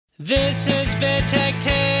This is Vittek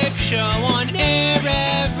Tape Show on air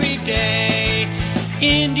every day.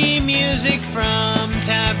 Indie music from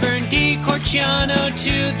Tavern di Corciano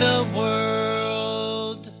to the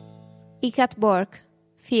world. Ekat, Bork,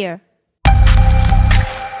 Fear.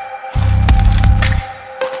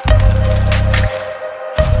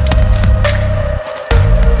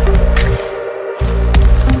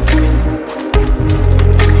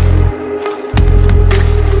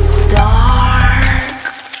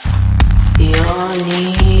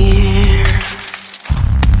 Near,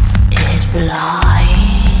 it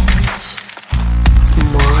blinds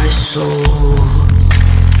my soul.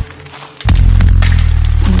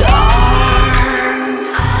 Dark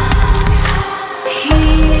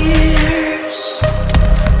hears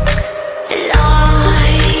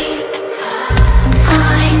light.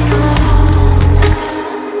 I know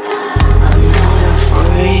I'm not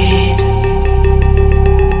afraid.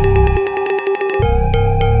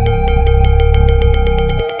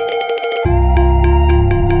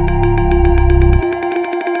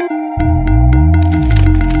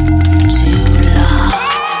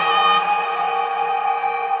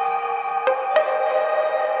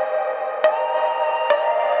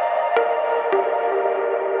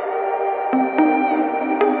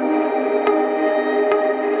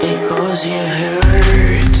 Because you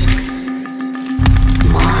hurt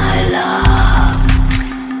my love,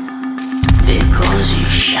 because you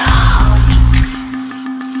shout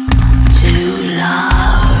too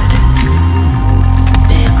loud,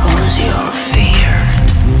 because you're feared,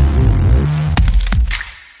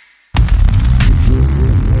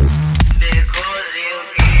 because you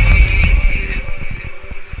keep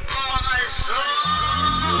my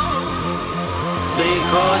soul,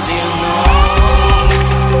 because you know.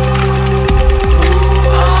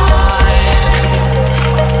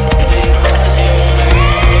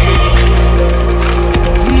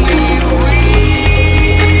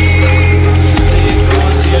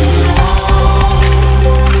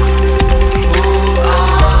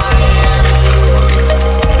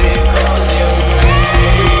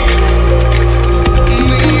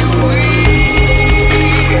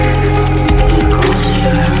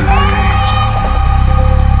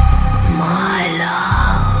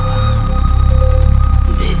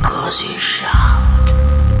 You shout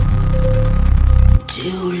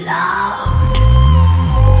too loud.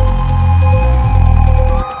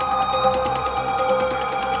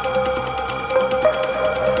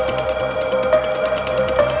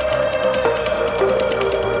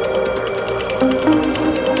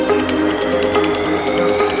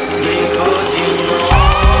 Because you know who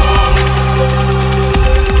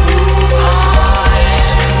I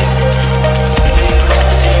am.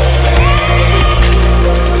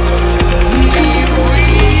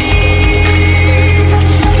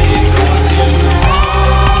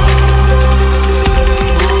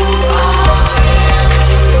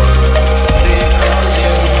 Because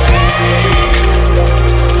you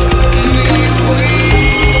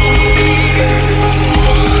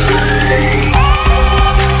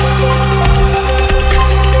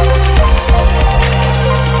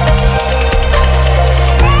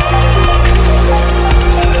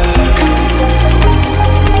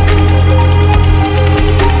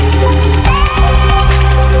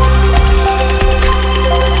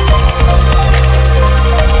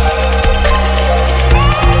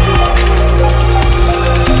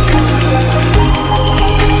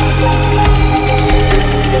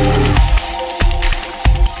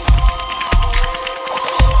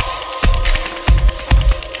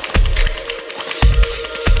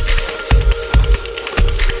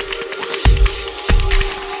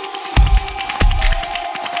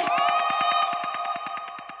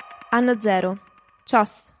AnnoZzero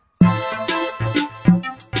Cios.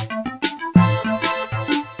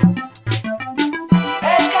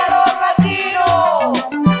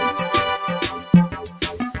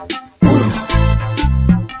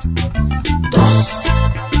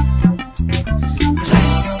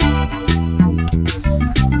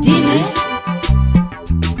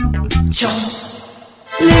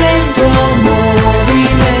 Lento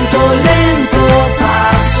movimento, lento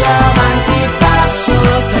passo avanti, passo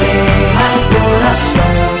trema il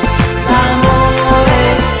corazón.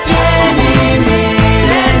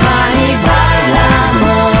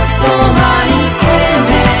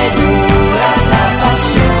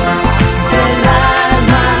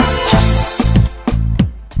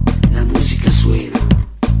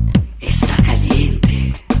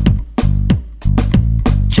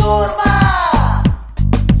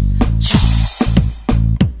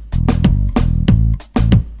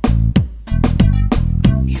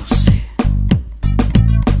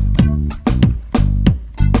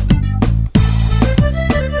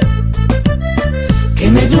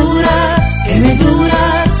 me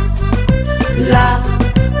duras la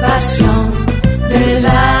pasión del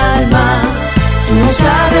alma. Tú no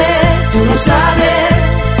sabes.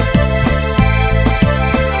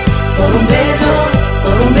 Por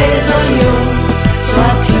un beso yo estoy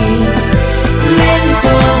aquí.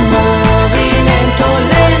 Lento movimiento,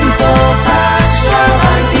 lento paso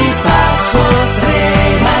avanti, paso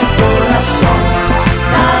trema el corazón.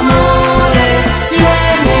 Amore,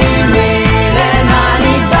 tienimi le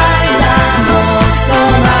mani, bailamos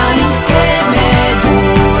domani, que me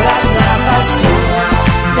duras la pasión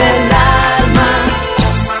del alma.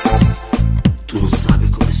 Tú no sabes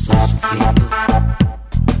cómo estoy sufriendo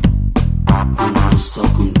cuando no estoy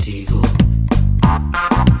contigo.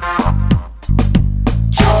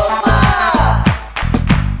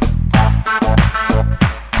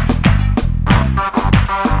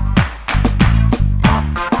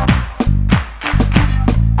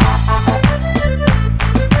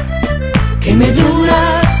 Que me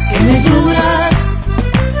duras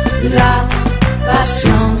la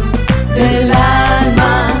pasión del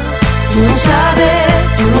alma. Tú no sabes.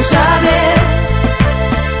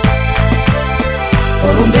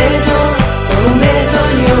 Por un beso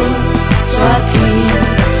yo estoy aquí.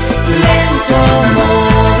 Lento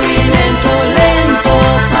movimiento, lento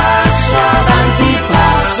paso avanti,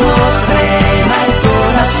 paso trema el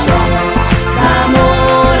corazón.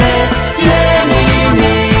 Amore,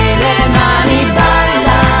 tienimi le mani,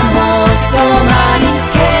 bailamos domani,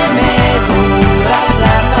 que me duras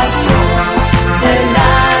la pasión del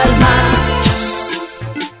alma.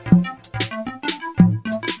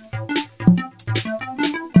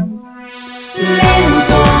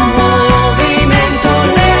 Lento movimiento,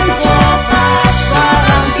 lento paso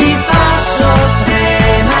avanti, paso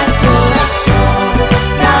trema el corazón.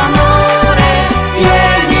 L'amore,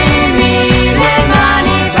 tienimi le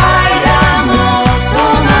mani, bailamos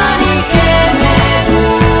domani, que me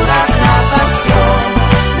duras la pasión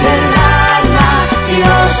del alma.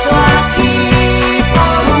 Yo estoy aquí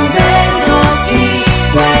por un beso, aquí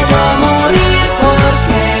puedo morir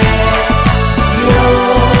porque yo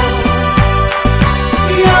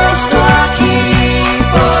estoy aquí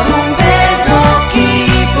por un beso, aquí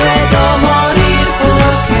puedo morir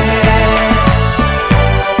porque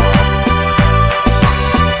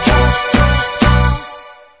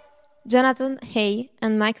Jonathan Hay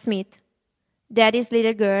and Mike Smith. Daddy's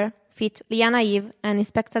Little Girl, Ft.liana and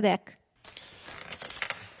Inspectah.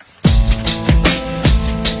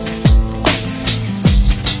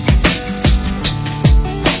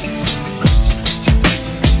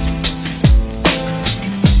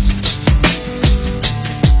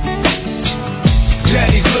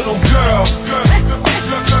 Daddy's little girl.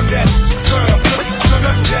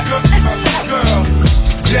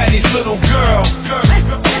 Daddy's little girl.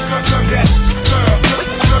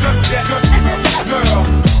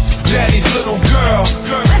 Daddy's little girl.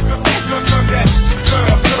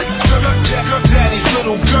 Daddy's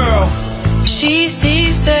little girl. She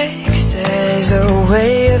sees sex as a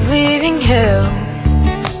way of leaving hell,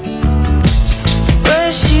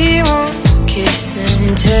 but she won't kiss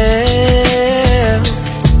and tell.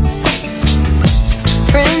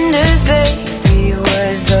 Brenda's baby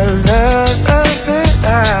was the love of her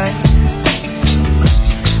life.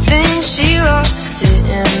 Then she lost it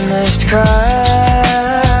and left Christ.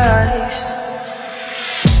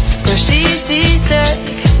 So she sees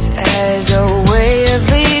sex as a way of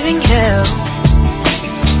leaving hell.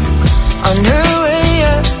 On her way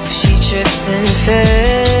up, she tripped and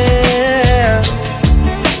fell.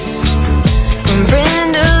 When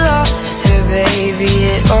Brenda lost her baby,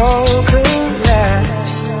 it all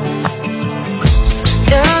collapsed.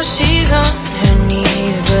 Now she's on her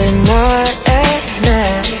knees, but not at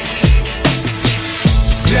mass.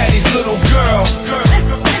 Daddy's little girl.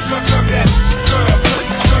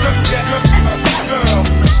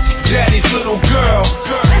 Daddy's little girl.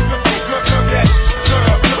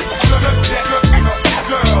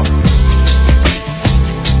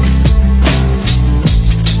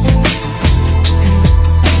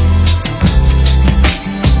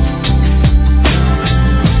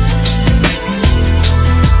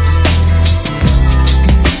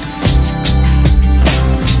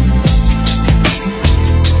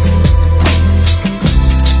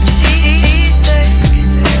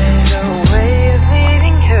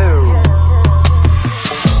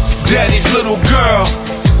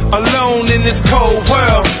 in this cold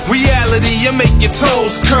world. Reality, you make your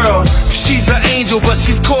toes curl. She's an angel, but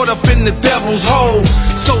she's caught up in the devil's hole.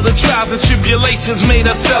 So the trials and tribulations made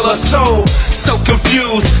her sell her soul. So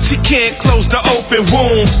confused, she can't close the open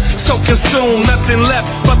wounds. So consumed, nothing left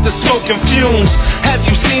but the smoke and fumes. Have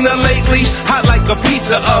you seen her lately? Hot like a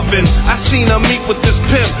pizza oven. I seen her meet with this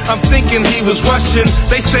pimp, I'm thinking he was Russian.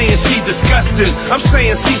 They saying she disgusting, I'm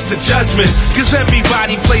saying cease the judgment. Cause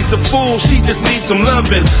everybody plays the fool, she just needs some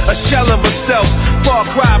loving. A shell of herself, far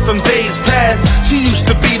cry from days past. She used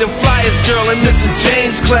to be the flyest girl in Mrs.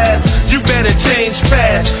 James' class. You better change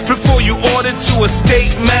fast before you order to a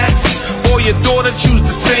state max, or your daughter choose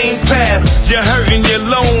the same path. You're hurting, you're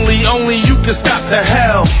lonely, only you can stop the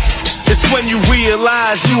hell. It's when you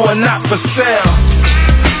realize you are not for sale.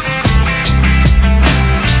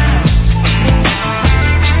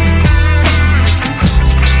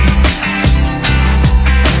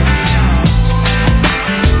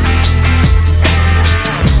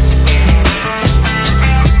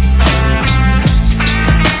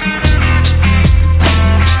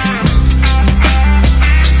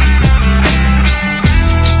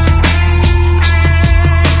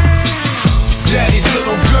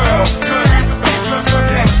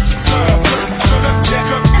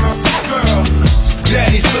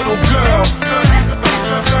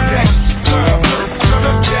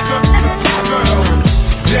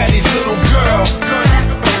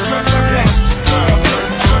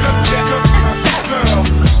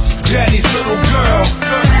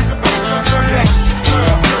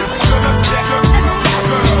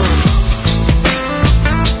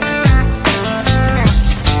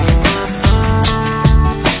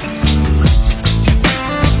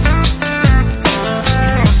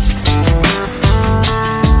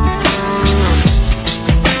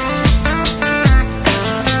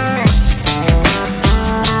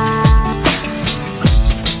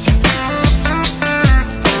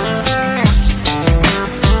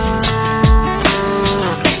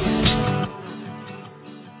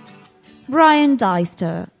 Bryan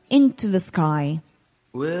Deister, Into the Sky.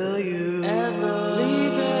 Will you ever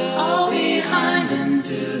leave it all behind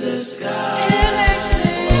into the sky? It makes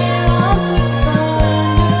me want to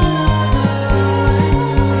find another way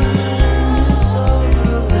to end this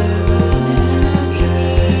over living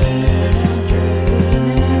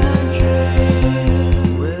in a dream.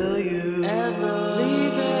 Will you ever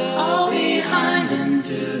leave it all behind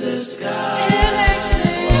into the sky? It makes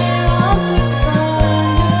me want to find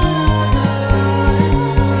another way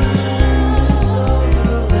to end this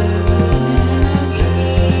over living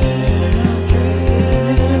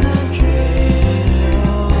in a dream.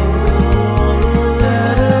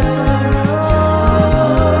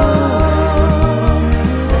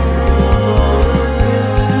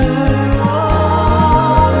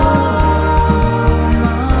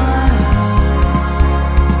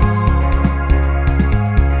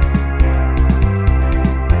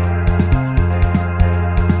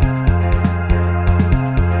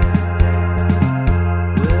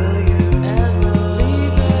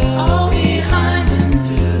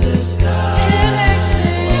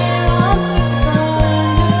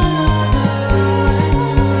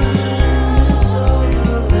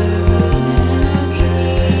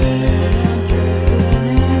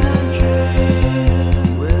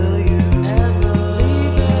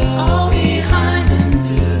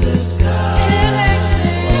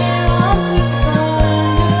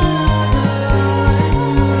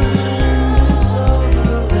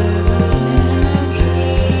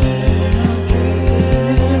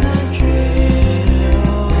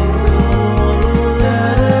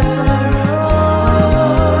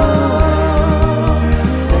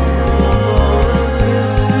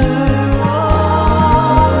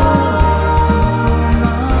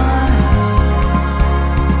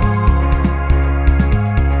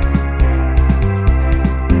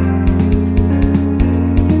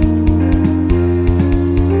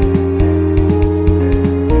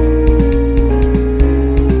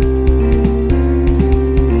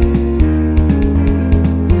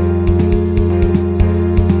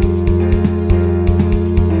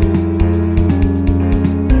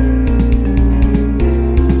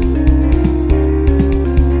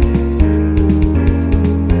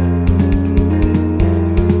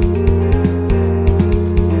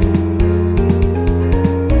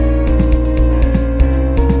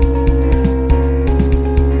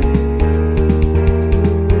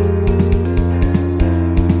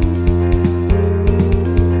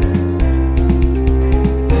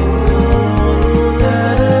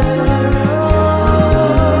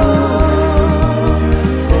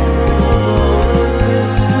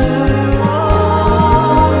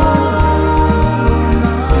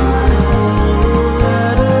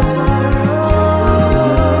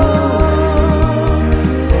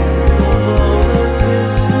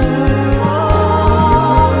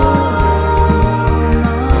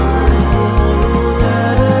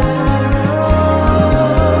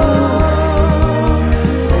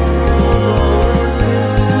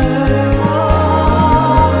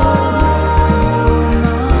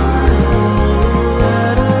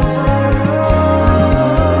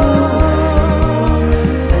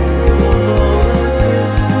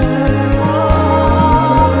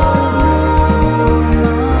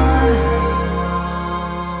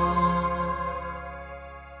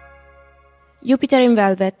 Jupiter in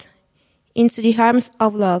Velvet, Into the Arms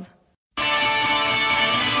of Love.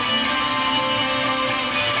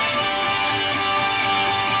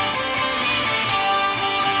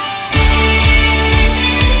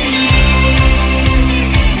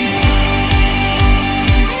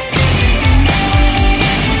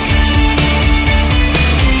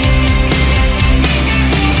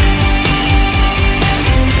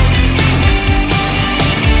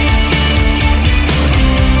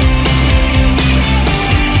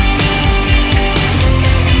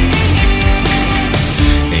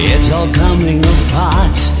 It's all coming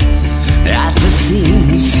apart at the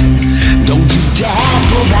seams. Don't you dare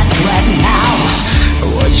pull that thread now.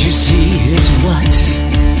 What you see is what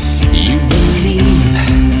you believe.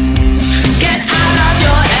 Get out of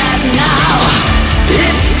your head now.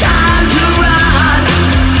 It's time to run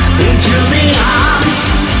into the arms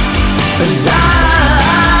of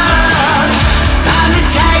love. Time to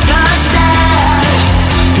take a stand.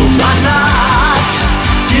 But the heart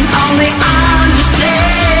can only understand.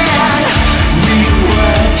 We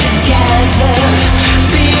were together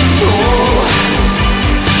before.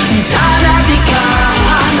 Time had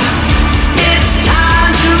begun. It's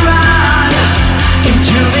time to run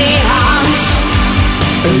into the arms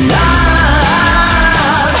of love.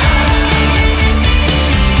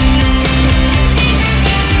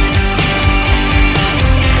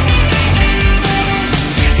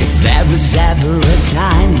 If there was ever a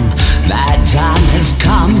time, that time has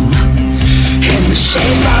come. In the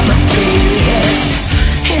shape of a feast,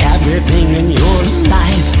 everything in your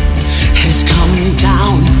life is coming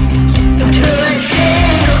down to a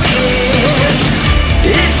single kiss.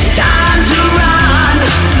 It's time to run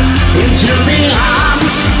into the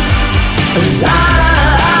arms of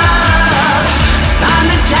love. Time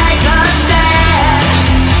to take a stand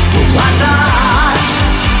for what the heart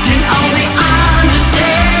can only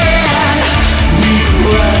understand. We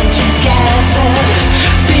were together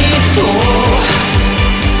before.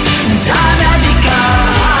 Time had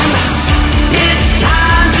begun. It's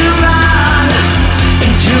time to run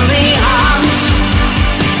into the arms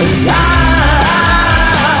of love.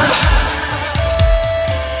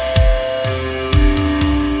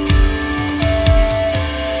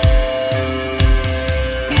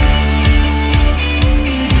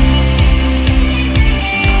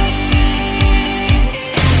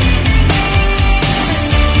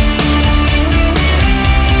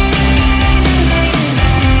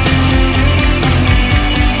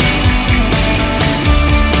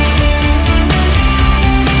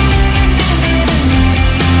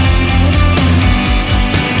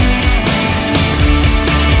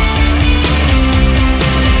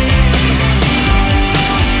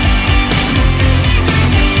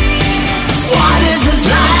 What is this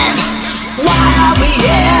life? Why are we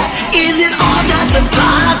here? Is it all just a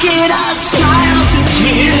pocket of smiles and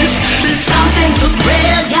tears? There's something so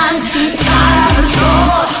brilliant inside of us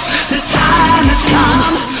all. The time has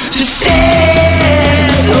come to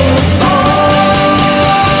stand or fall.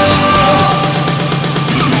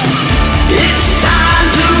 It's time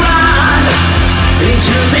to run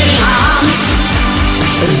into the arms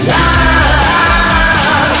of love.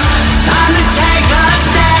 Time to take a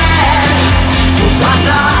stand for what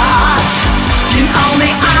the heart can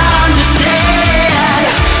only understand.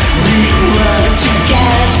 We were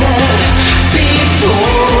together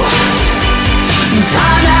before.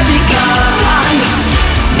 Time had begun.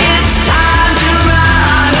 It's time to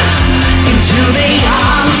run into the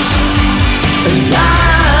arms of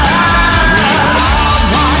love.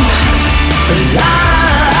 One of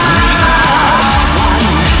love. One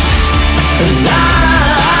of love.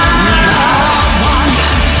 One.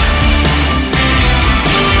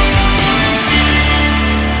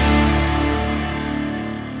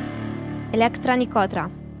 Elektra, Nicotra,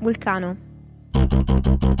 Vulcano.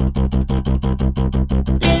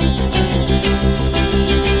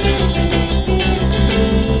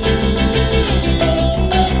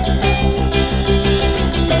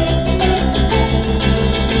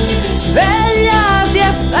 Svegliati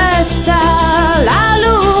e festa, la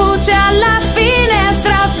luce alla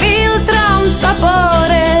finestra filtra un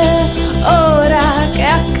sapore. Ora che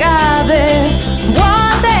accade,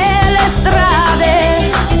 vuote le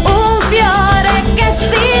strade, un fiore che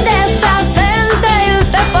si desta sente il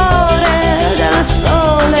tepore del sole.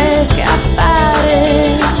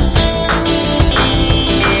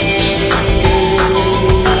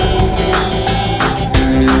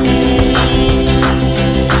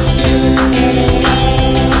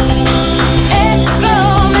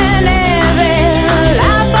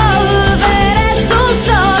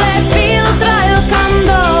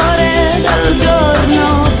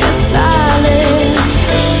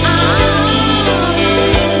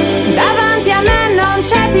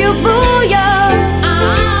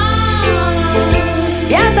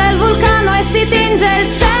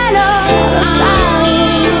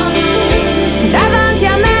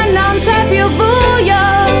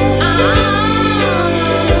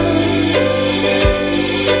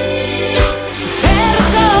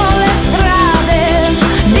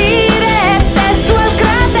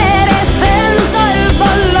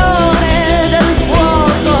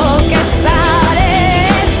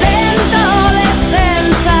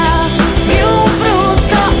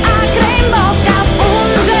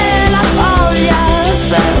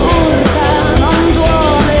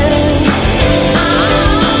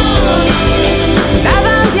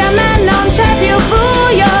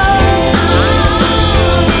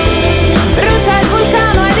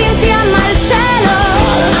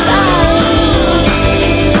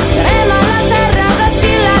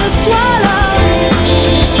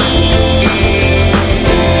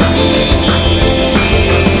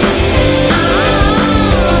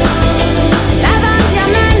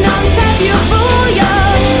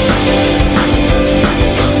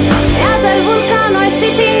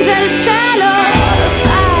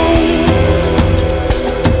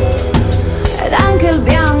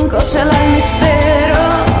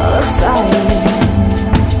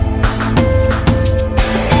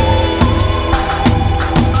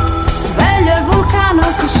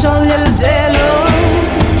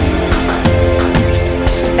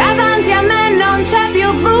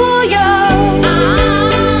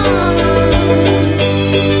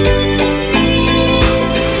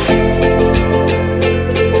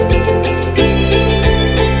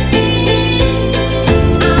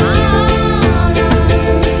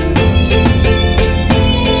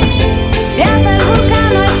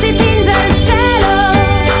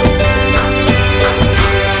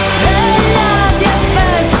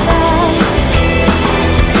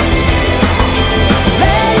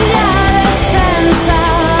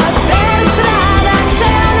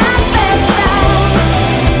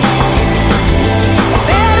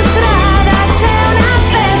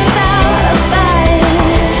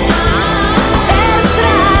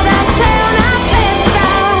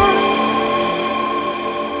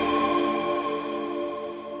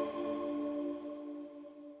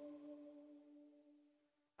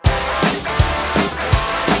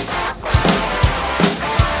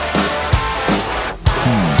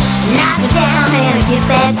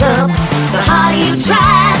 up. The harder you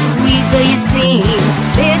try, the weaker you seem.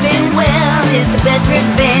 Living well is the best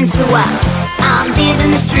revenge, so I'm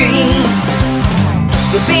living the dream.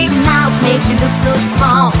 Your big mouth makes you look so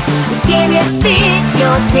small. Your skin is thick,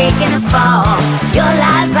 you're taking a fall. Your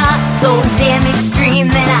lies are so damn extreme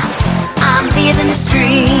that I'm living the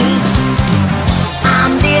dream.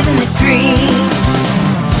 I'm living the dream.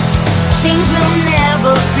 Things will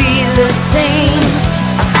never be the same.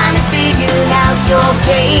 I finally figured out your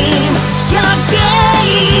game. Your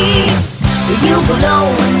game. You go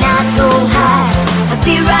low and I go high. I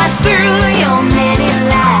see right through your many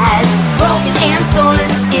lies. Broken and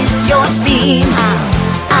soulless is your theme.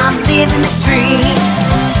 I'm living the dream.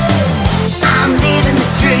 I'm living the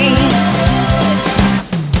dream.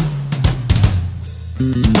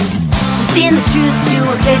 Spin the truth to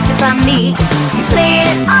objectify me. You play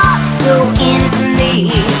it off so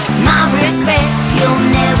innocently. My respect you'll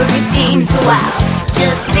never redeem, so I'll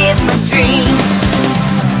just live my dream.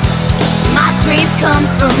 My strength comes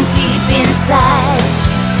from deep inside.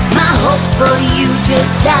 My hopes for you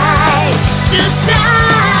just died. Just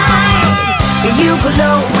died. You go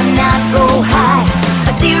low when I go high.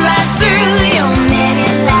 I see right through your many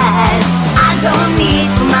lies. I don't need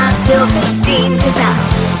for my self-esteem, 'cause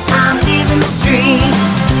I'm living the dream.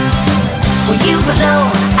 When you go low,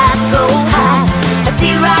 I go high. I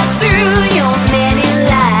see right through your many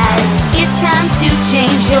lies. It's time to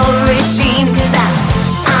change your regime, 'cause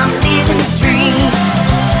I'm living the dream.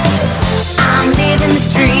 I'm living the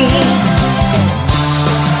dream.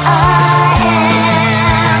 I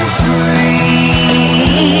am free.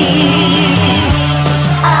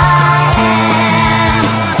 I am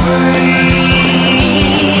free.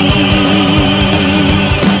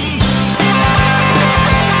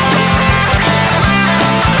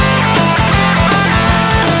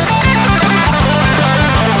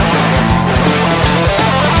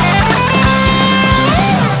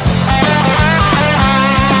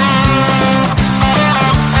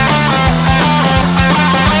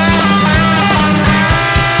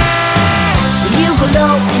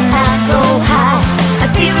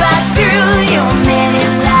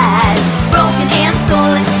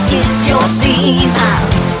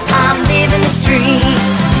 I'm living the dream.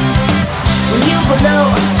 When you go low,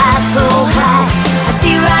 I go high. I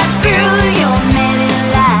see right through your many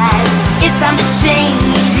lies. It's time to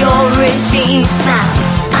change your regime.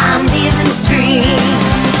 I'm living the dream.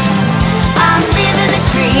 I'm living the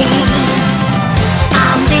dream.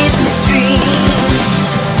 I'm living the dream.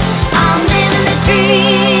 I'm living the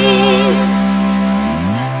dream.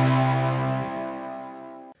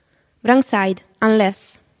 Wrong side, unless.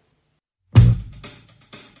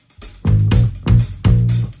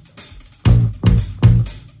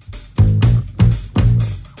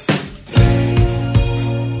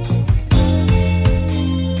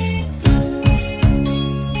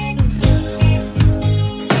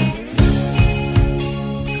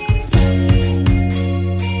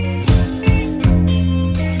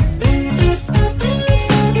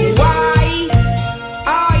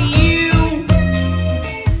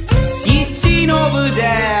 Sitting over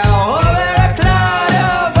there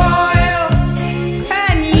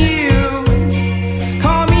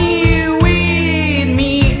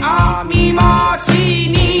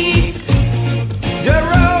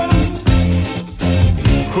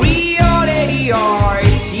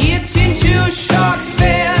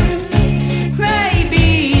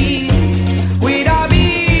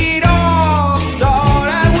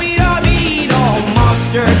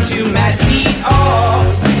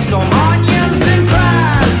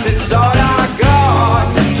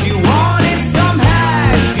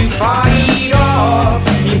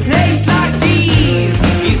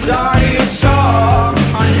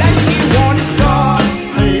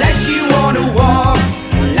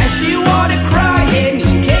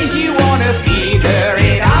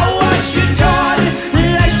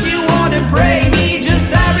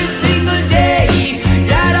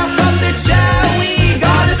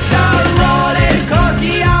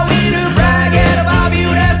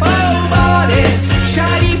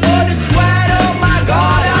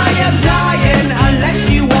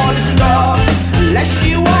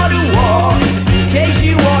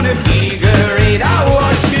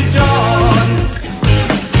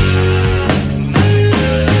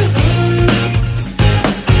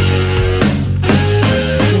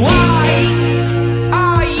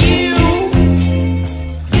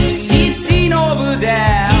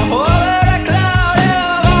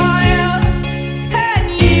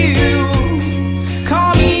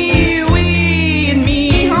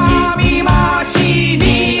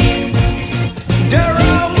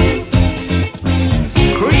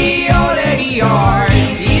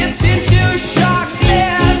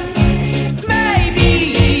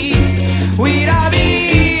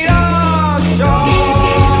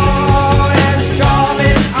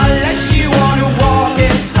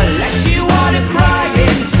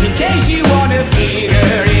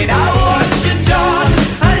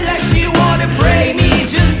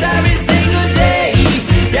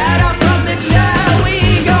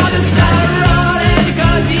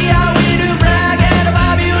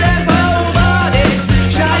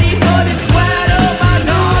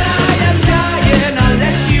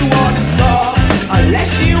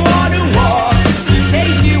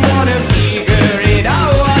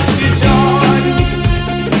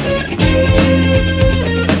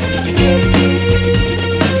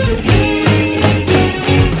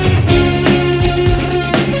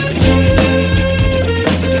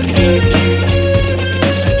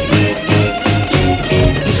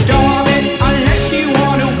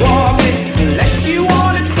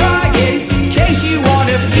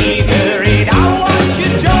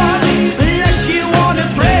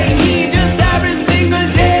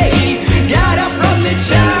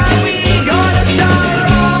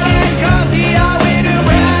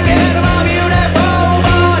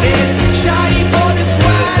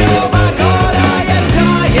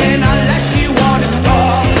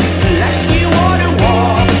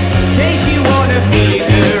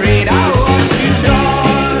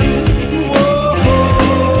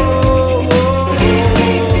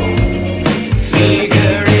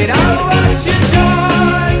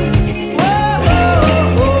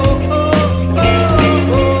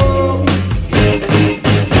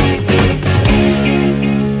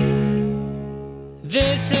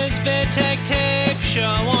This is Vittek Tape Show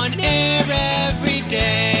on air every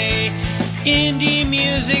day. Indie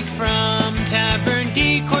music from Tavern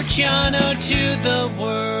di Corciano to the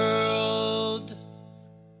world.